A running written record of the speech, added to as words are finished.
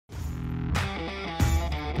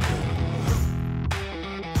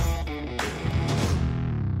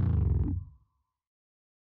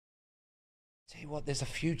you what, there's a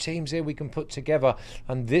few teams here we can put together,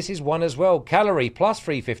 and this is one as well. Cagliari plus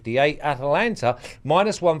 358, Atalanta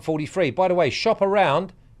minus 143. By the way, shop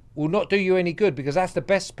around, will not do you any good because that's the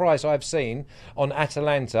best price I've seen on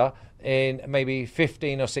Atalanta in maybe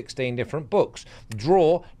 15 or 16 different books.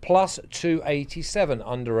 Draw plus 287.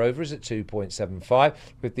 Under over is at 2.75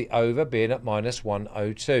 with the over being at minus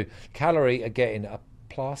 102. Cagliari are getting a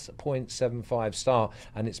plus 0.75 star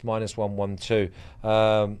and it's minus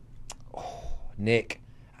 112. Nick,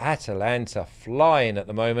 Atalanta flying at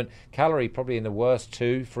the moment. Cagliari probably in the worst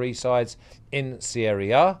 2-3 sides in Serie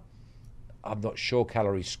A. I'm not sure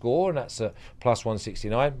Cagliari score, and that's at plus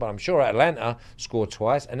 169, but I'm sure Atalanta scored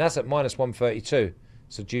twice, and that's at minus 132.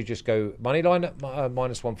 So do you just go money line at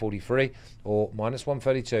minus 143 or minus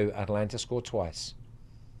 132? Atalanta scored twice.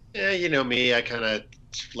 Yeah, you know me, I kind of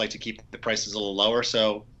like to keep the prices a little lower,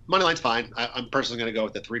 so money line's fine. I'm personally going to go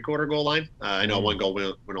with the 3/4 goal line. I know one goal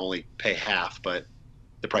would only pay half, but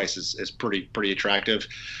the price is pretty attractive.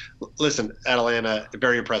 Listen, Atalanta, a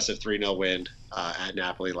very impressive 3-0 win at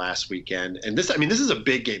Napoli last weekend. And this is a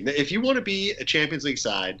big game. If you want to be a Champions League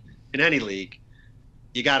side in any league,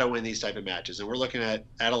 you got to win these type of matches. And we're looking at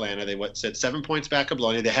Atalanta. They said 7 points back of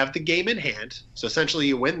Bologna. They have the game in hand. So essentially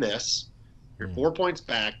you win this. You're 4 points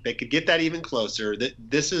back. They could get that even closer.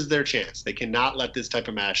 This is their chance. They cannot let this type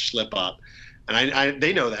of match slip up. And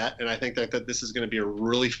they know that, and I think that this is going to be a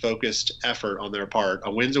really focused effort on their part.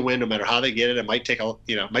 A win's a win, no matter how they get it. It might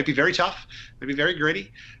might be very tough, maybe very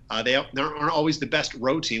gritty. They aren't always the best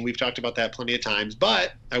road team. We've talked about that plenty of times,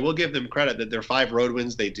 but I will give them credit that their 5 road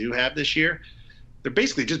wins they do have this year, they're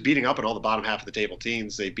basically just beating up on all the bottom half of the table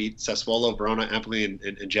teams. They beat Sassuolo, Verona, Empoli,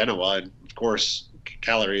 and Genoa, and of course,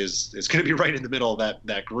 Cagliari is going to be right in the middle of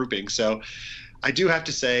that grouping. So I do have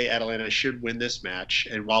to say Atalanta should win this match.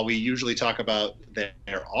 And while we usually talk about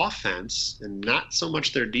their offense and not so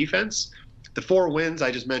much their defense, the 4 wins I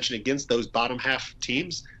just mentioned against those bottom half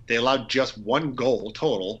teams, they allowed just 1 goal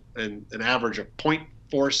total and an average of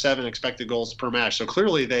 0.47 expected goals per match. So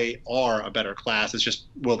clearly they are a better class. It's just,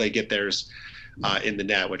 will they get theirs in the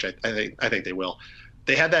net, which I think they will.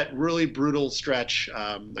 They had that really brutal stretch,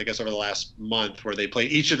 I guess, over the last month where they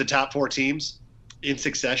played each of the top 4 teams in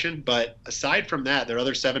succession. But aside from that, their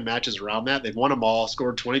other 7 matches around that, they've won them all,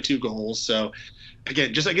 scored 22 goals. So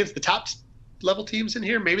again, just against the top level teams in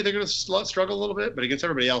here, maybe they're going to struggle a little bit, but against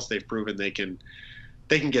everybody else, they've proven they can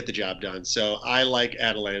get the job done. So I like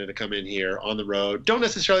Atalanta to come in here on the road. Don't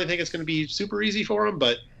necessarily think it's going to be super easy for them,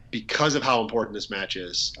 but because of how important this match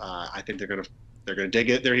is, I think they're going to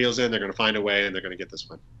dig their heels in, they're going to find a way, and they're going to get this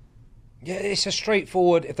win. Yeah, it's a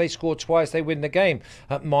straightforward, if they score twice, they win the game.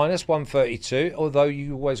 At minus 132, although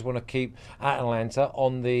you always want to keep Atalanta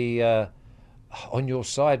on the on your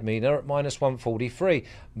side, Mina, at minus 143.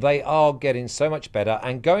 They are getting so much better.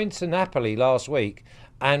 And going to Napoli last week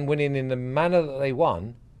and winning in the manner that they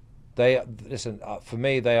won, for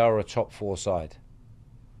me, they are a top 4 side.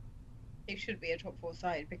 They should be a top 4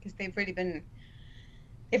 side because they've really been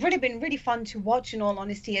really fun to watch, in all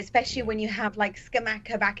honesty, especially when you have like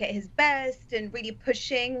Scamacca back at his best and really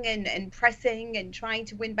pushing and pressing and trying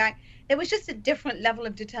to win back. There was just a different level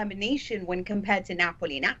of determination when compared to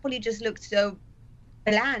Napoli. Napoli just looked so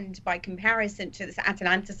bland by comparison to this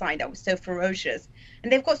Atalanta side that was so ferocious.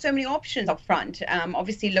 And they've got so many options up front.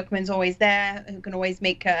 Obviously, Lookman's always there, who can always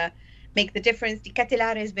make the difference. Di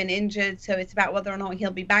Ketelaere has been injured, so it's about whether or not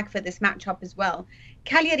he'll be back for this matchup as well.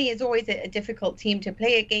 Cagliari is always a difficult team to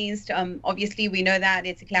play against. Obviously, we know that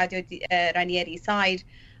it's a Claudio Ranieri side,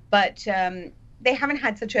 but they haven't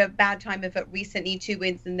had such a bad time of it recently. 2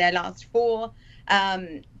 wins in their last 4.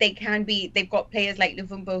 They've got players like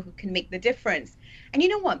Luvumbo who can make the difference. And you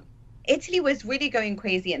know what? Italy was really going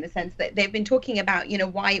crazy in the sense that they've been talking about,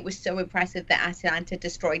 why it was so impressive that Atalanta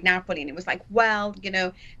destroyed Napoli. And it was like, well,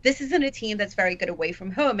 this isn't a team that's very good away from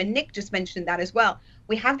home. And Nick just mentioned that as well.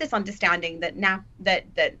 We have this understanding that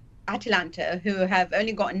that Atalanta, who have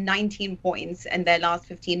only gotten 19 points in their last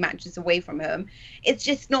 15 matches away from home, it's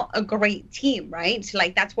just not a great team, right?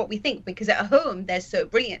 Like, that's what we think, because at home, they're so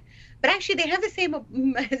brilliant. But actually, they have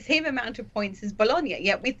the same amount of points as Bologna,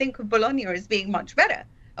 yet we think of Bologna as being much better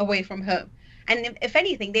away from home. And if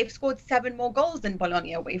anything, they've scored 7 more goals than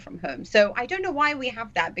Bologna away from home. So I don't know why we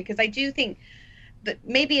have that, because I do think that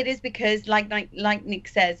maybe it is because, like Nick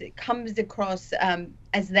says, it comes across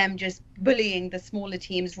as them just bullying the smaller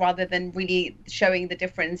teams rather than really showing the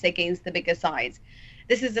difference against the bigger sides.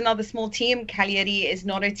 This is another small team. Cagliari is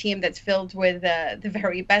not a team that's filled with the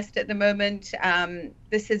very best at the moment.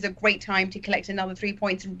 This is a great time to collect another 3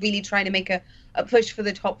 points and really try to make a push for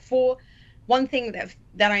the top 4. One thing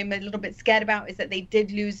that I'm a little bit scared about is that they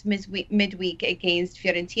did lose midweek against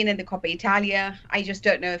Fiorentina in the Coppa Italia. I just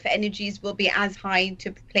don't know if energies will be as high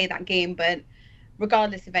to play that game. But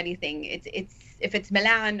regardless of anything, it's if it's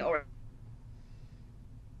Milan or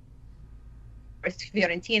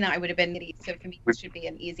Fiorentina, I would have been ready. So for me, this should be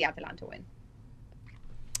an easy Atalanta win.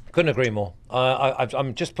 Couldn't agree more.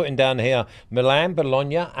 I'm just putting down here Milan,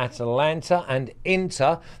 Bologna, Atalanta, and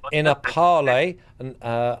Inter in a parlay. And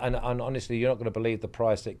honestly, you're not going to believe the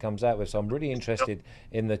price that it comes out with. So I'm really interested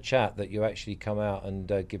in the chat that you actually come out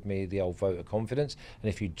and give me the old vote of confidence. And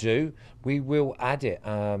if you do, we will add it.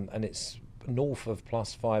 And it's north of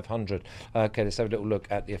plus 500. Okay, let's have a little look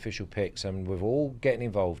at the official picks, and we're all getting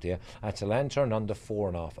involved here. Atalanta and under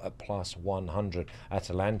 4.5 at plus 100.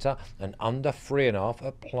 Atalanta and under 3.5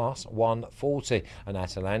 at plus 140, and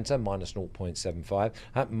Atalanta minus 0.75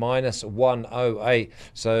 at minus 108.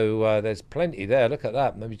 So there's plenty there. Look at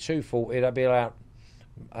that, maybe 240. That'd be about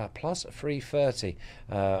plus 330.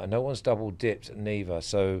 No one's double dipped neither.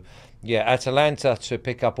 So yeah, Atalanta to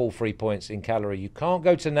pick up all 3 points in Cagliari. You can't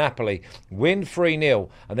go to Napoli, win 3-0,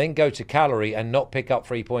 and then go to Cagliari and not pick up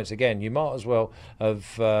 3 points again. You might as well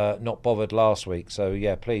have not bothered last week. So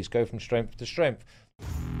yeah, please go from strength to strength.